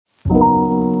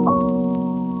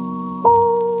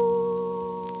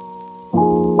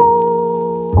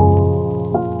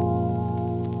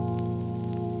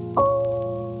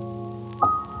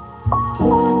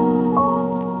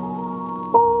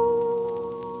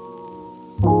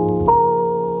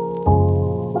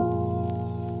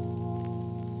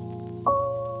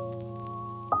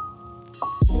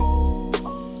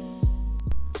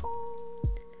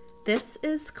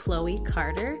Chloe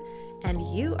Carter, and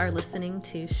you are listening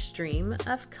to Stream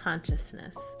of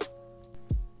Consciousness.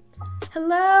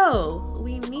 Hello!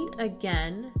 We meet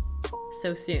again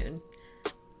so soon.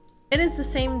 It is the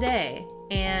same day,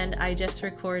 and I just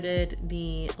recorded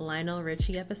the Lionel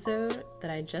Richie episode that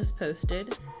I just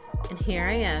posted, and here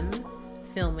I am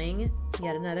filming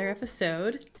yet another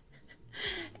episode.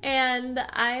 And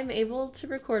I'm able to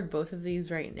record both of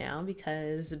these right now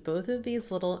because both of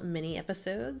these little mini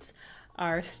episodes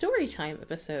are story time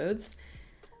episodes.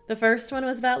 The first one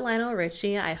was about Lionel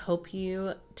Richie. I hope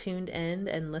you tuned in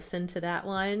and listened to that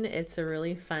one. It's a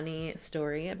really funny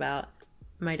story about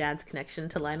my dad's connection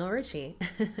to Lionel Richie.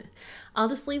 I'll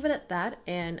just leave it at that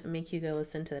and make you go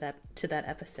listen to that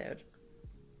episode.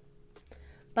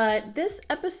 But this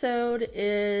episode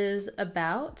is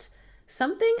about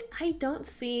something I don't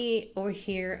see or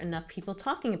hear enough people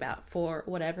talking about for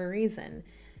whatever reason.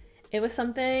 It was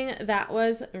something that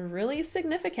was really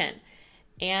significant,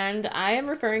 and I am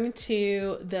referring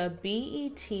to the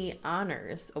BET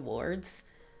Honors Awards.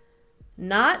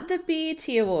 Not the BET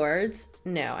Awards.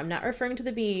 No, I'm not referring to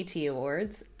the BET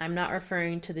Awards. I'm not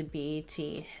referring to the BET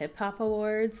Hip Hop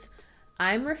Awards.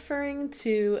 I'm referring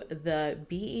to the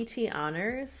BET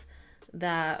Honors.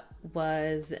 That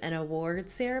was an award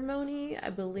ceremony. I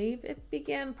believe it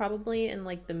began probably in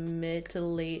like the mid to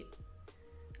late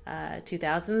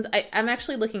 2000s. I'm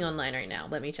actually looking online right now.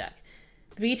 Let me check.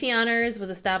 The BET Honors was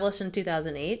established in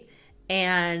 2008,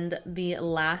 and the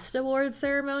last award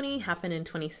ceremony happened in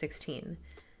 2016.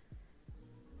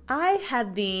 I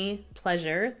had the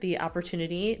pleasure, the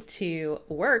opportunity to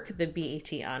work the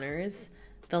BET Honors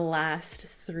the last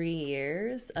 3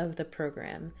 years of the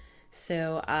program.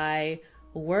 So I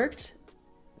worked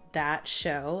that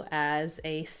show as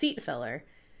a seat filler.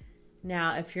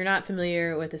 Now, if you're not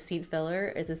familiar with a seat filler,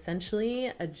 it's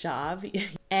essentially a job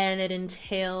and it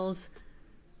entails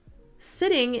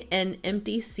sitting in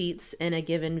empty seats in a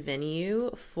given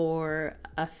venue for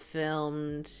a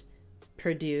filmed,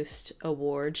 produced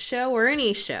award show or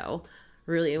any show,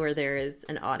 really, where there is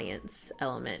an audience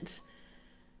element.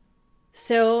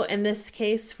 So in this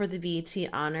case, for the BET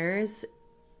Honors,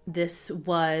 this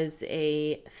was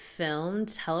a filmed,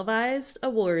 televised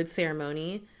award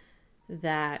ceremony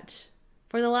that,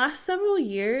 for the last several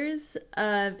years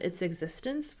of its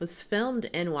existence, was filmed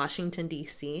in Washington,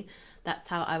 D.C. That's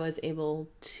how I was able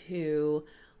to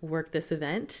work this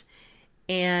event.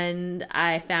 And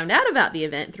I found out about the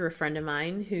event through a friend of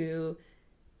mine who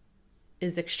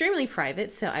is extremely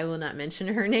private, so I will not mention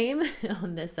her name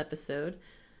on this episode.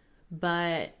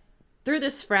 But through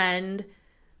this friend,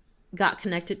 got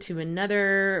connected to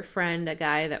another friend, a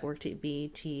guy that worked at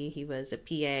BET. He was a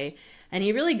PA, and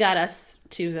he really got us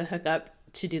to hook up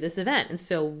to do this event. And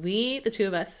so the two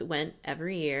of us, went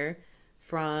every year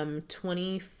from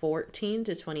 2014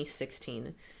 to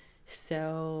 2016.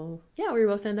 So yeah, we were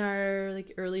both in our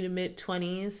like early to mid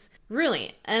 20s.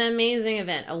 Really an amazing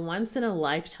event, a once in a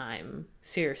lifetime,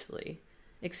 seriously,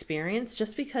 experience,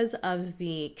 just because of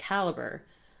the caliber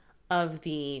of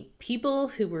the people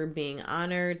who were being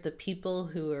honored, the people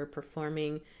who were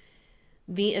performing.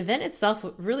 The event itself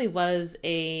really was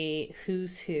a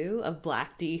who's who of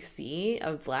Black DC,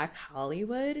 of Black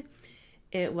Hollywood.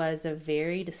 It was a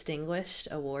very distinguished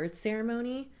award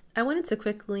ceremony. I wanted to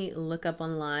quickly look up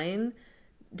online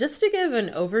just to give an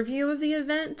overview of the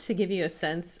event, to give you a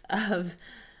sense of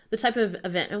the type of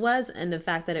event it was and the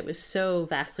fact that it was so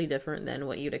vastly different than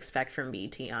what you'd expect from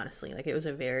BET, honestly. Like, it was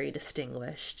a very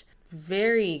distinguished,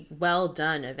 very well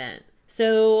done event.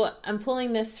 So I'm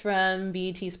pulling this from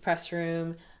BET's press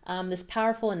room. This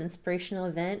powerful and inspirational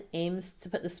event aims to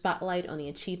put the spotlight on the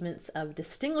achievements of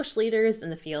distinguished leaders in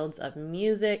the fields of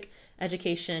music,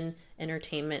 education,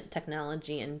 entertainment,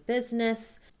 technology, and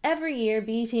business. Every year,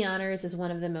 BET Honors is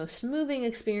one of the most moving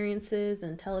experiences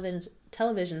in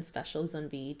television specials on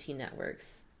BET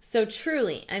networks. So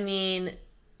truly, I mean,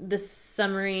 the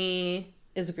summary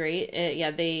is great.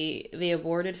 They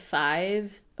awarded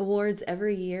 5 awards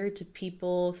every year to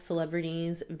people,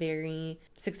 celebrities, very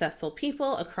successful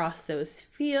people across those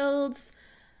fields.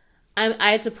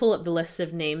 I had to pull up the list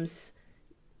of names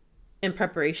in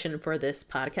preparation for this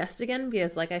podcast again,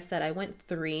 because like I said, I went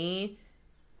 3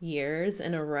 years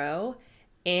in a row,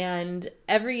 and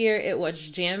every year it was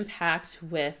jam-packed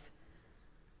with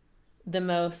the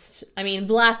most,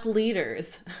 Black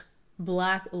leaders,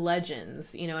 Black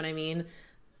legends, you know what I mean?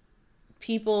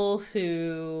 People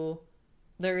who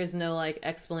there is no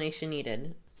explanation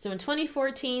needed. So in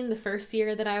 2014, the first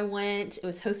year that I went, it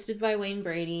was hosted by Wayne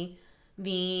Brady.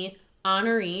 The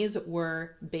honorees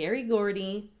were Berry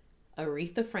Gordy,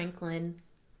 Aretha Franklin,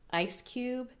 Ice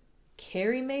Cube,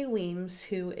 Carrie Mae Weems,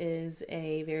 who is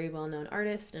a very well-known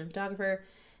artist and photographer,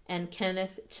 and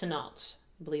Kenneth Chenault.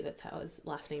 I believe that's how his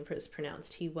last name is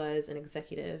pronounced. He was an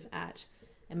executive at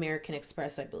American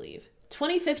Express, I believe.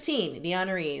 2015, the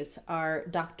honorees are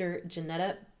Dr.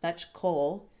 Janetta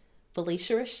Betch-Cole,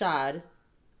 Felicia Rashad,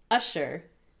 Usher,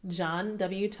 John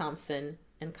W. Thompson,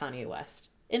 and Kanye West.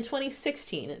 In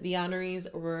 2016, the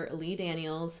honorees were Lee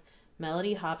Daniels,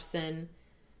 Melody Hobson,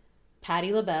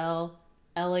 Patti LaBelle,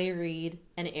 L.A. Reid,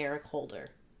 and Eric Holder.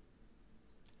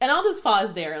 And I'll just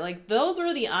pause there. Like, those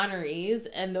were the honorees,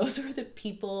 and those were the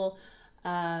people,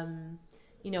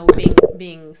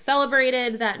 being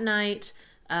celebrated that night.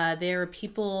 There were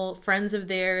people, friends of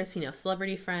theirs,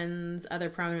 celebrity friends, other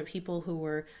prominent people who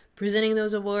were presenting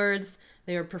those awards.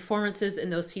 There were performances in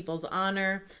those people's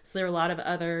honor. So there were a lot of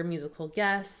other musical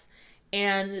guests.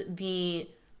 And the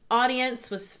audience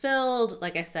was filled,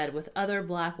 like I said, with other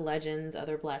Black legends,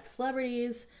 other Black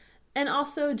celebrities, and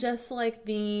also just like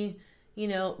the,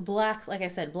 Black, like I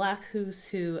said, Black who's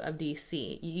who of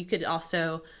DC. You could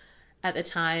also, at the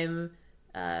time,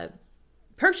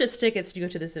 purchase tickets to go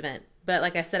to this event. But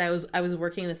like I said, I was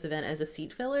working this event as a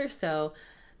seat filler, so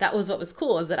that was what was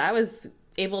cool, is that I was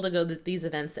able to go to these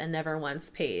events and never once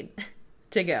paid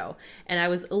to go. And I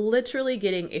was literally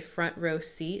getting a front row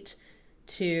seat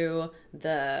to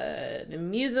the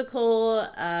musical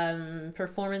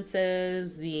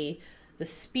performances, the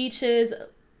speeches.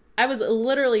 I was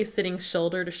literally sitting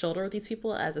shoulder to shoulder with these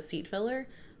people as a seat filler,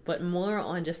 but more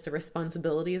on just the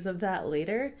responsibilities of that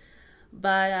later.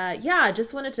 But I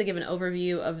just wanted to give an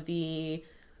overview of the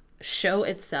show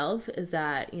itself. Is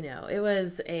that, it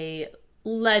was a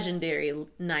legendary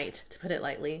night, to put it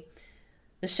lightly.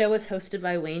 The show was hosted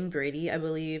by Wayne Brady, I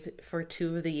believe, for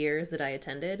 2 of the years that I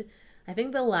attended. I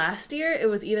think the last year it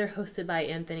was either hosted by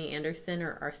Anthony Anderson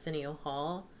or Arsenio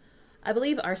Hall. I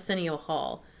believe Arsenio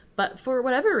Hall. But for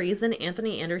whatever reason,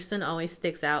 Anthony Anderson always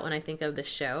sticks out when I think of the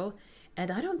show. And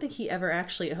I don't think he ever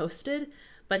actually hosted,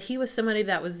 but he was somebody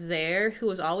that was there who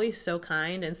was always so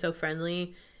kind and so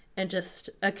friendly and just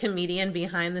a comedian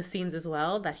behind the scenes as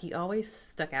well, that he always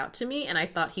stuck out to me, and I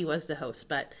thought he was the host.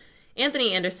 But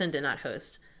Anthony Anderson did not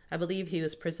host. I believe he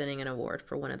was presenting an award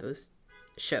for one of those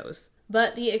shows.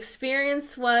 But the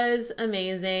experience was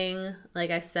amazing. Like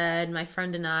I said, my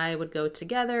friend and I would go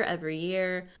together every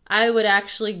year. I would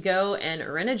actually go and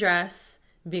rent a dress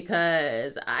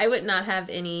because I would not have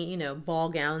any, ball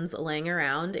gowns laying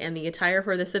around. And the attire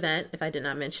for this event, if I did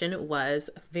not mention, was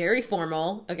very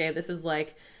formal. Okay, this is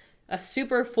like a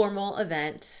super formal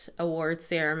event, award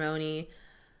ceremony.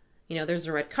 There's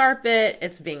a red carpet.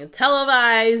 It's being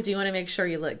televised. You want to make sure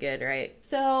you look good, right?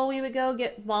 So we would go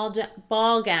get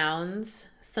ball gowns,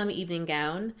 some evening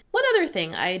gown. One other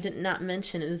thing I did not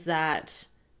mention is that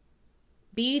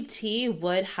BT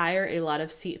would hire a lot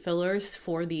of seat fillers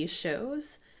for these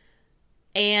shows.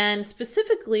 And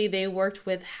specifically, they worked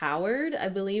with Howard. I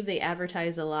believe they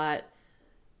advertised a lot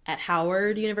at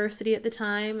Howard University at the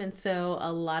time. And so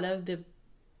a lot of the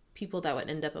people that would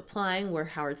end up applying were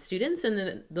Howard students, and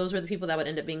then those were the people that would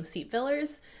end up being seat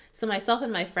fillers. So myself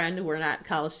and my friend were not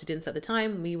college students at the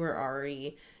time. We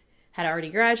had already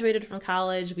graduated from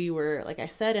college. We were, like I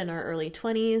said, in our early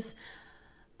 20s.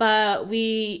 But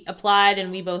we applied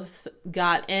and we both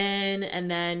got in,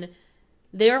 and then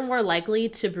they were more likely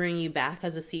to bring you back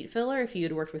as a seat filler if you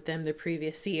had worked with them the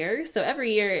previous year. So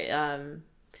every year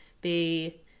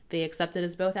they accepted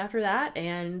us both after that.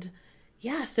 And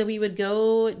yeah, so we would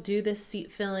go do this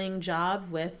seat filling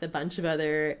job with a bunch of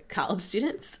other college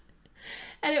students.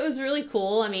 And it was really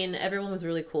cool. I mean, everyone was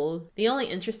really cool. The only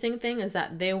interesting thing is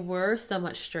that they were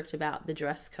somewhat strict about the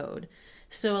dress code.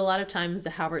 So a lot of times the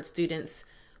Howard students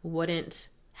wouldn't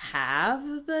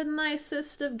have the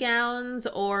nicest of gowns,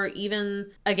 or even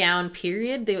a gown,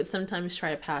 period. They would sometimes try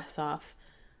to pass off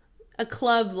a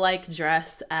club-like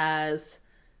dress as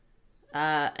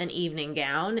an evening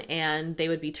gown, and they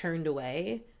would be turned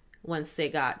away once they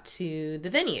got to the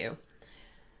venue.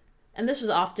 And this was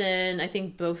often, I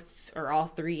think both or all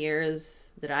 3 years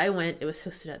that I went, it was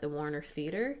hosted at the Warner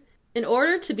Theater. In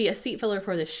order to be a seat filler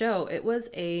for the show, it was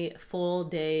a full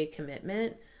day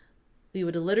commitment. We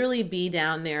would literally be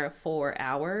down there 4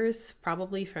 hours,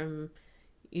 probably from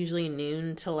usually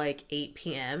noon to like 8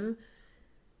 p.m.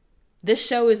 This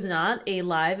show is not a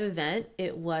live event.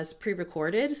 It was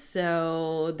pre-recorded,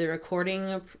 so the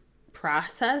recording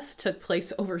process took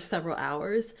place over several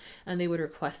hours, and they would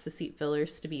request the seat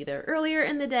fillers to be there earlier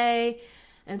in the day.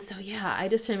 And so, yeah, I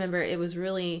just remember it was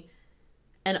really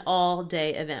an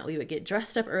all-day event. We would get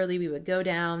dressed up early. We would go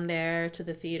down there to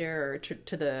the theater or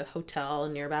to the hotel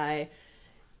nearby,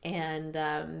 and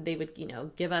they would,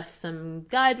 give us some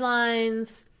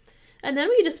guidelines. And then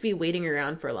we'd just be waiting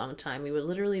around for a long time. We would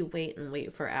literally wait and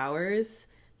wait for hours.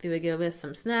 They would give us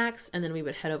some snacks, and then we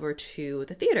would head over to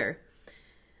the theater.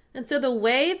 And so the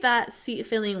way that seat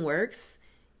filling works,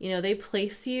 they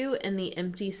place you in the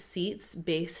empty seats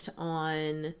based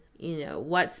on,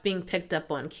 what's being picked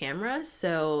up on camera.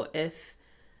 So if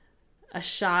a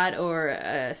shot or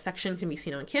a section can be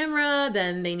seen on camera,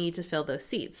 then they need to fill those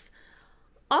seats.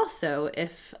 Also,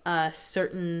 if a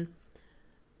certain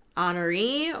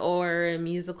honoree or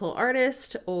musical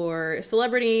artist or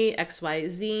celebrity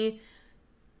XYZ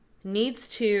needs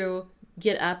to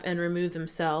get up and remove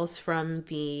themselves from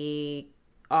the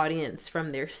audience,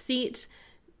 from their seat,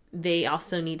 they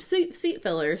also need seat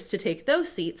fillers to take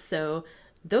those seats. So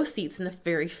those seats in the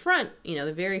very front,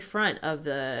 the very front of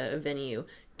the venue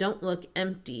don't look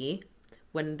empty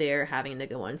when they're having to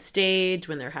go on stage,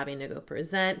 when they're having to go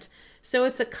present. So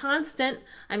it's a constant,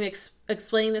 I'm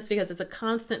explaining this because it's a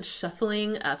constant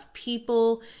shuffling of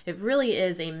people. It really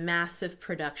is a massive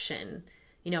production,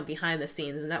 behind the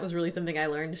scenes. And that was really something I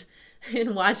learned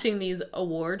in watching these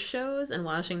award shows and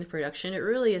watching the production. It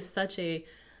really is such a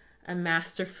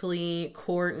masterfully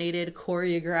coordinated,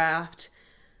 choreographed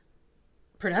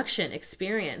production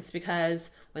experience,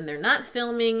 because when they're not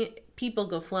filming, people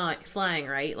go flying,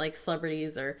 right? Like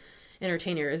celebrities or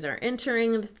entertainers are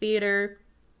entering the theater,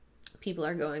 people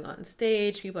are going on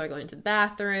stage, people are going to the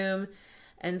bathroom,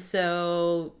 and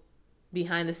so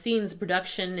behind the scenes,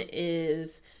 production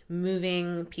is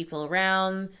moving people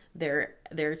around. They're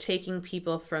taking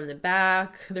people from the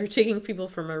back, they're taking people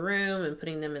from a room and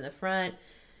putting them in the front.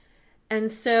 And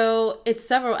so it's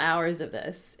several hours of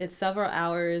this. It's several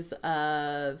hours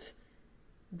of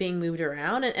being moved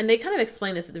around. And they kind of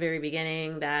explain this at the very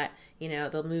beginning that,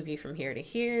 they'll move you from here to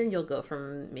here. You'll go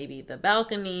from maybe the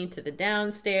balcony to the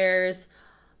downstairs,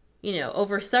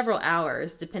 over several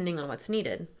hours, depending on what's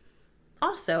needed.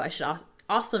 Also, I should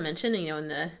also mention, in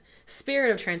the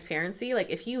spirit of transparency, like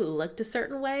if you looked a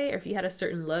certain way, or if you had a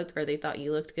certain look, or they thought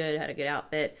you looked good, had a good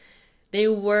outfit, they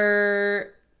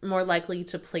were more likely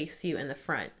to place you in the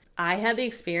front. I had the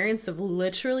experience of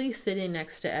literally sitting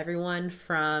next to everyone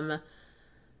from,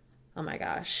 oh my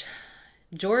gosh,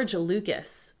 George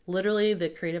Lucas, literally the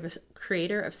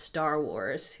creator of Star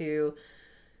Wars, who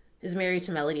is married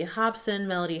to Melody Hobson.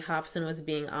 Melody Hobson was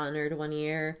being honored one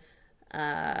year,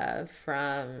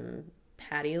 from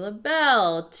Patti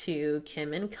LaBelle to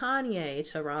Kim and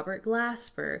Kanye to Robert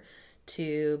Glasper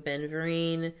to Ben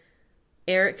Vereen,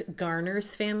 Eric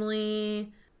Garner's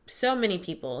family. So many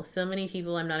people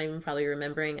I'm not even probably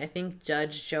remembering. I think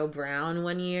Judge Joe Brown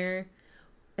one year.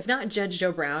 If not Judge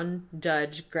Joe Brown,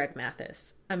 Judge Greg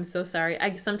Mathis. I'm so sorry.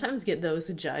 I sometimes get those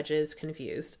judges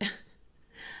confused.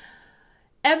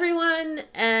 Everyone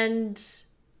and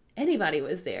anybody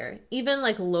was there. Even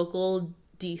like local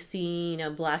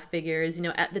DC, Black figures.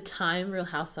 At the time, Real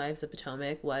Housewives of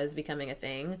Potomac was becoming a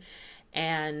thing.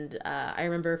 And I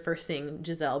remember first seeing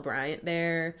Giselle Bryant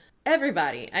there.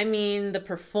 Everybody. I mean, the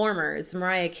performers,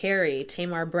 Mariah Carey,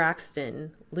 Tamar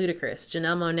Braxton, Ludacris,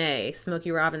 Janelle Monáe, Smokey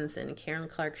Robinson, Karen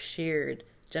Clark Sheard,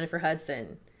 Jennifer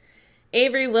Hudson,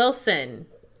 Avery Wilson,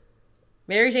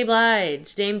 Mary J.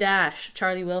 Blige, Dame Dash,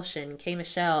 Charlie Wilson, K.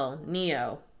 Michelle,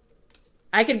 Neo.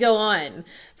 I could go on.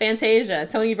 Fantasia,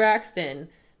 Toni Braxton,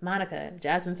 Monica,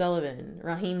 Jasmine Sullivan,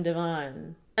 Raheem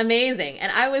Devon. Amazing.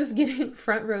 And I was getting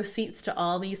front row seats to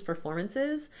all these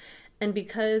performances. And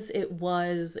because it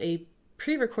was a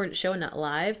pre-recorded show, not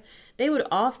live, they would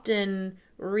often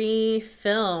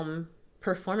re-film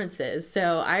performances.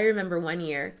 So I remember one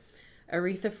year,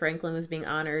 Aretha Franklin was being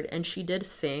honored, and she did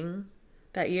sing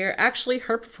that year. Actually,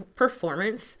 her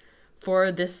performance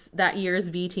for that year's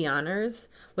BET Honors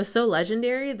was so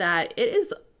legendary that it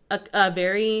is a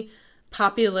very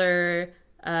popular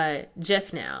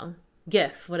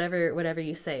GIF, whatever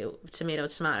you say,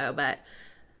 tomato, but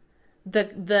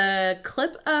the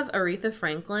clip of Aretha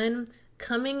Franklin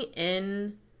coming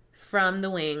in from the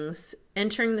wings,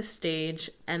 entering the stage,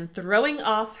 and throwing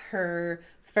off her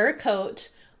fur coat,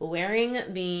 wearing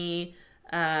the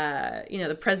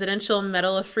the Presidential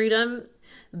Medal of Freedom.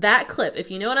 That clip,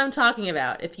 if you know what I'm talking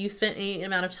about, if you spent any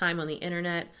amount of time on the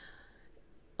internet,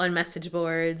 on message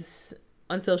boards,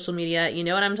 on social media, you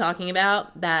know what I'm talking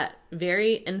about. That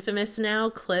very infamous now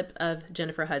clip of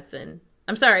Jennifer Hudson.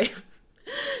 I'm sorry.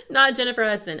 Not Jennifer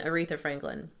Hudson, Aretha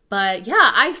Franklin. But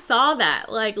yeah, I saw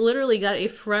that. Like, literally got a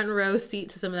front row seat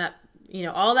to some of that,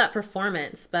 all that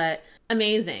performance. But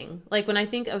amazing. Like, when I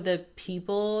think of the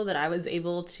people that I was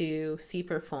able to see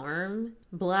perform,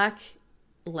 Black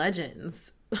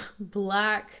legends,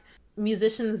 Black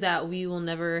musicians that we will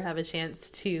never have a chance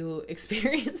to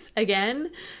experience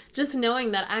again. Just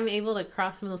knowing that I'm able to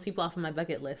cross some of those people off of my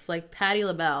bucket list, like Patti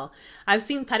LaBelle. I've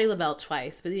seen Patti LaBelle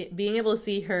twice, but being able to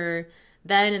see her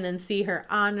then and then see her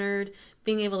honored,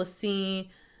 being able to see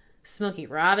Smokey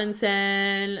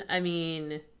Robinson, I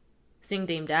mean, seeing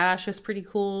Dame Dash was pretty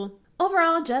cool.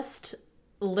 Overall, just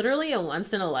literally a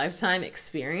once in a lifetime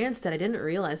experience that I didn't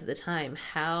realize at the time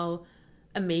how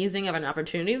amazing of an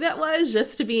opportunity that was,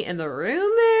 just to be in the room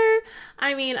there.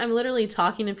 I mean, I'm literally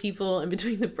talking to people in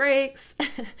between the breaks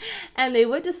and they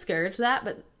would discourage that,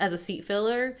 but as a seat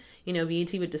filler, you know,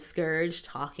 BET would discourage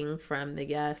talking from the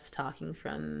guests, talking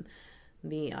from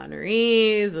the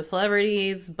honorees, the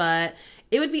celebrities, but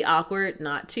it would be awkward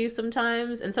not to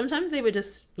sometimes. And sometimes they would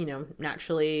just, you know,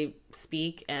 naturally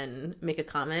speak and make a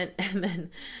comment. And then,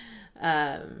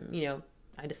 you know,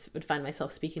 I just would find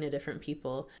myself speaking to different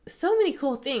people. So many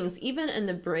cool things, even in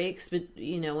the breaks, but,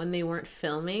 you know, when they weren't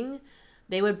filming,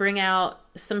 they would bring out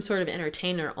some sort of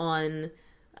entertainer on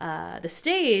the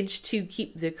stage to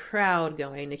keep the crowd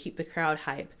going, to keep the crowd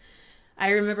hype. I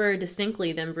remember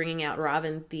distinctly them bringing out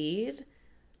Robin Thede.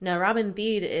 Now, Robin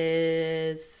Thede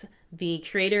is the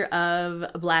creator of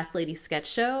a Black Lady Sketch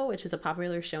Show, which is a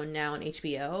popular show now on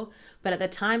HBO. But at the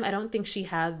time, I don't think she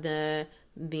had the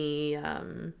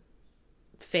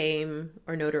fame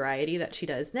or notoriety that she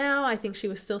does now. I think she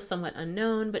was still somewhat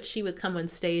unknown, but she would come on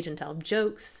stage and tell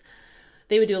jokes.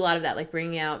 They would do a lot of that, like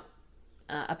bringing out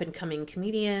up-and-coming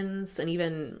comedians and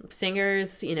even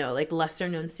singers, you know, like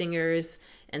lesser-known singers,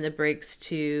 and the breaks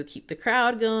to keep the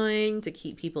crowd going, to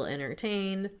keep people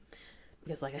entertained.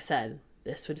 Because like I said,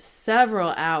 this was several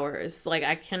hours. Like,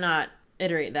 I cannot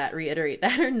reiterate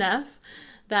that enough,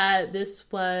 that this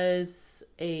was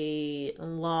a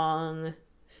long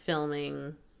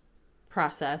filming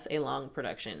process, a long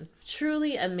production.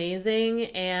 Truly amazing,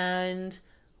 and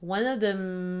one of the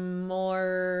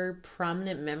more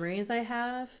prominent memories I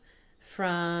have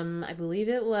from, I believe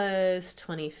it was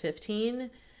 2015,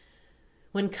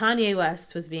 when Kanye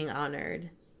West was being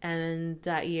honored. And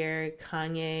that year,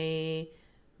 Kanye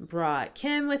brought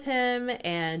Kim with him,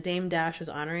 and Dame Dash was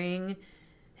honoring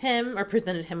him, or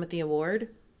presented him with the award.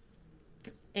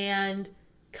 And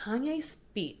Kanye's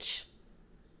speech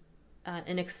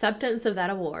in acceptance of that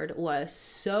award was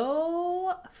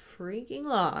so freaking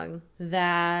long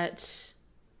that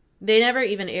they never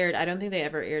even aired. I don't think they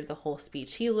ever aired the whole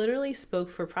speech. He literally spoke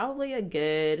for probably a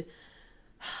good,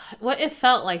 what it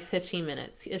felt like 15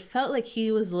 minutes. It felt like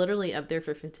he was literally up there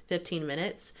for 15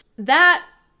 minutes. That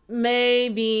may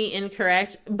be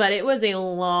incorrect, but it was a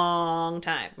long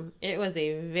time. It was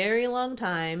a very long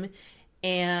time,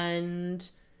 and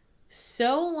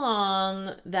so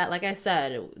long that, like I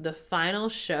said, the final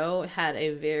show had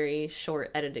a very short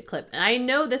edited clip. And I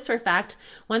know this for a fact.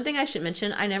 One thing I should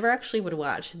mention, I never actually would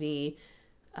watch the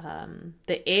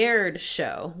aired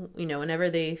show, you know, whenever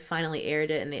they finally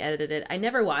aired it and they edited it. I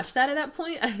never watched that at that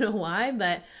point. I don't know why,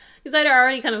 but because I'd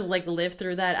already kind of like lived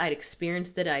through that. I'd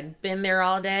experienced it. I'd been there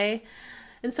all day.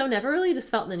 And so never really just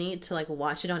felt the need to like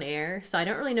watch it on air. So I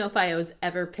don't really know if I was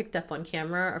ever picked up on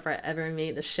camera or if I ever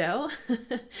made the show.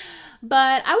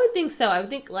 But I would think so. I would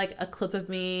think like a clip of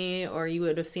me, or you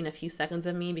would have seen a few seconds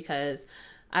of me, because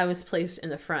I was placed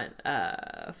in the front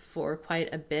for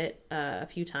quite a bit, a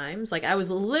few times. Like, I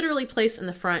was literally placed in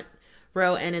the front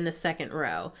row and in the second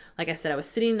row. Like I said, I was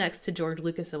sitting next to George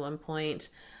Lucas at one point.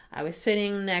 I was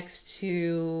sitting next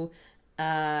to,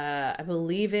 I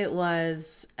believe it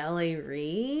was L.A.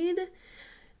 Reid.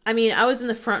 I mean, I was in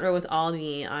the front row with all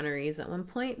the honorees at one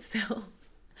point, so,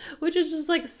 which is just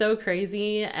like so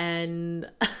crazy, and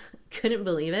couldn't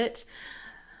believe it.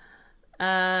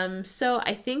 So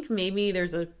I think maybe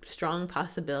there's a strong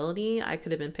possibility I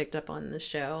could have been picked up on the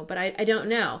show, but I don't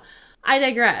know. I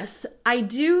digress. I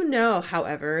do know,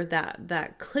 however,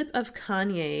 that clip of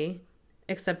Kanye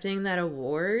accepting that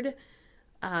award,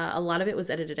 a lot of it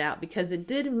was edited out because it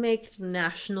did make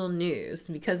national news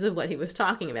because of what he was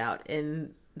talking about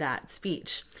in that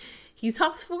speech. He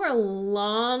talked for a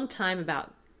long time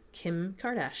about Kim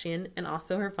Kardashian and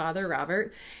also her father,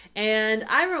 Robert. And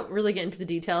I won't really get into the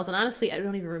details. And honestly, I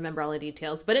don't even remember all the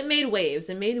details, but it made waves.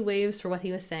 It made waves for what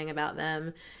he was saying about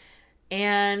them.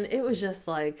 And it was just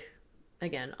like,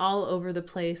 again, all over the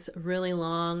place, really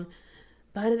long.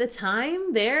 But at the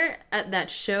time there at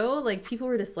that show, like people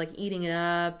were just like eating it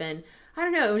up. And I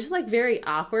don't know, it was just like very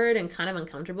awkward and kind of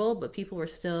uncomfortable, but people were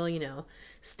still, you know,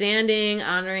 standing,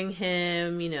 honoring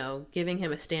him, you know, giving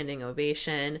him a standing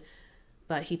ovation.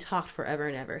 But he talked forever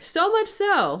and ever. So much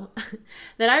so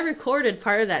that I recorded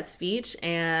part of that speech,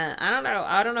 and I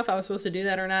don't know if I was supposed to do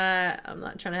that or not. I'm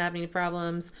not trying to have any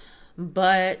problems.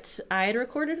 but I had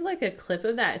recorded like a clip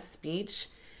of that speech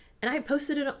and I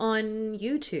posted it on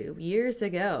YouTube years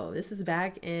ago. This is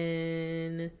back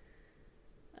in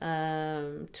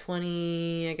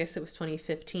I guess it was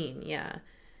 2015. Yeah.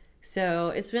 So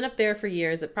it's been up there for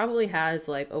years. It probably has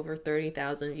like over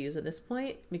 30,000 views at this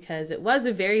point because it was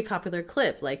a very popular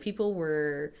clip. Like people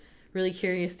were really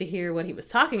curious to hear what he was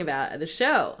talking about at the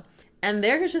show. And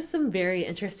there's just some very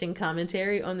interesting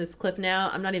commentary on this clip now.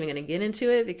 I'm not even going to get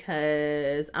into it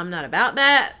because I'm not about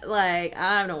that. Like,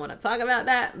 I don't want to talk about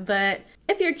that. But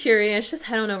if you're curious, just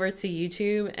head on over to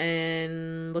YouTube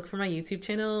and look for my YouTube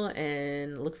channel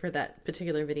and look for that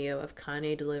particular video of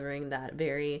Kanye delivering that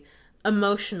very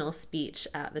emotional speech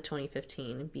at the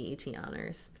 2015 BET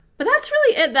Honors. But that's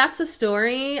really it. That's the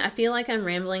story. I feel like I'm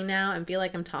rambling now and feel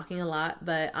like I'm talking a lot.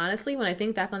 But honestly, when I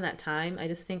think back on that time, I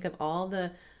just think of all of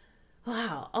the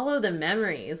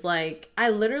memories. Like, I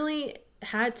literally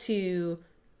had to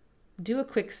do a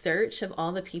quick search of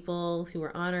all the people who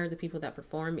were honored, the people that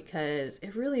performed, because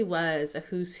it really was a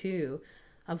who's who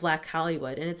of Black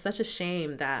Hollywood. And it's such a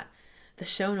shame that the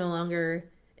show no longer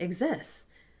exists.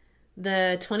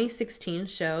 The 2016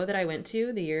 show that I went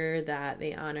to, the year that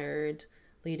they honored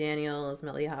Lee Daniels,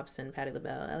 Melody Hobson, Patti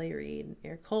LaBelle, Ellie Reed,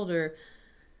 Eric Holder,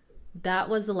 that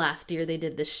was the last year they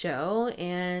did this show.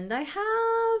 And I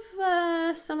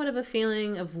have somewhat of a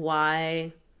feeling of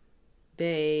why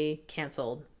they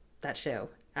canceled that show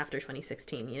after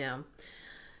 2016, you know.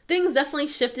 Things definitely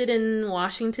shifted in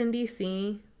Washington,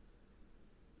 D.C.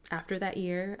 after that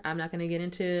year. I'm not going to get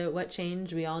into what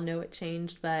changed. We all know it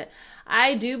changed, but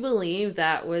I do believe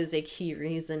that was a key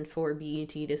reason for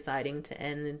BET deciding to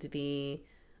end the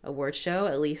award show,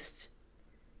 at least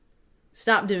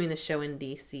stop doing the show in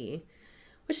DC,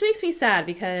 which makes me sad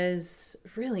because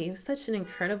really it was such an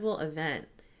incredible event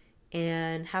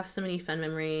and have so many fun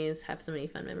memories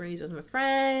with my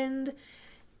friend.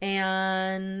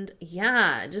 And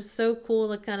yeah, just so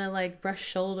cool to kind of like brush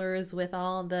shoulders with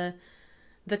all the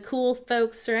cool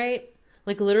folks, right?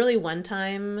 Like literally one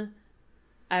time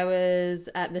I was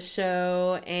at the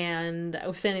show and I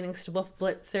was standing next to Wolf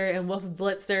Blitzer, and Wolf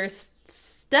Blitzer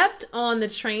stepped on the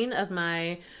train of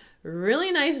my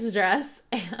really nice dress,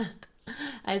 and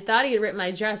I thought he had ripped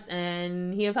my dress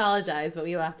and he apologized, but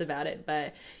we laughed about it.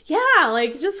 But yeah,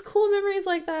 like just cool memories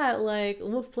like that, like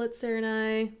Wolf Blitzer and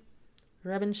I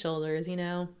rubbing shoulders, you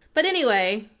know. But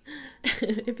anyway,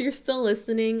 if you're still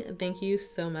listening, thank you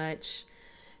so much.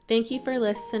 Thank you for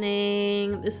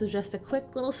listening. This was just a quick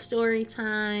little story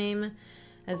time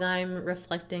as I'm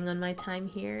reflecting on my time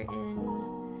here in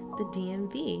the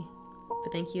DMV.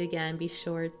 But thank you again. Be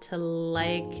sure to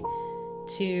like,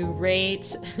 to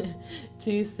rate,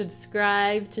 to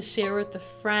subscribe, to share with a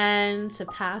friend, to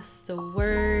pass the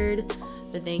word.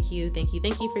 But thank you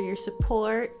for your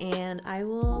support, and I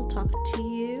will talk to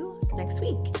you next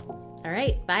week. All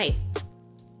right, bye.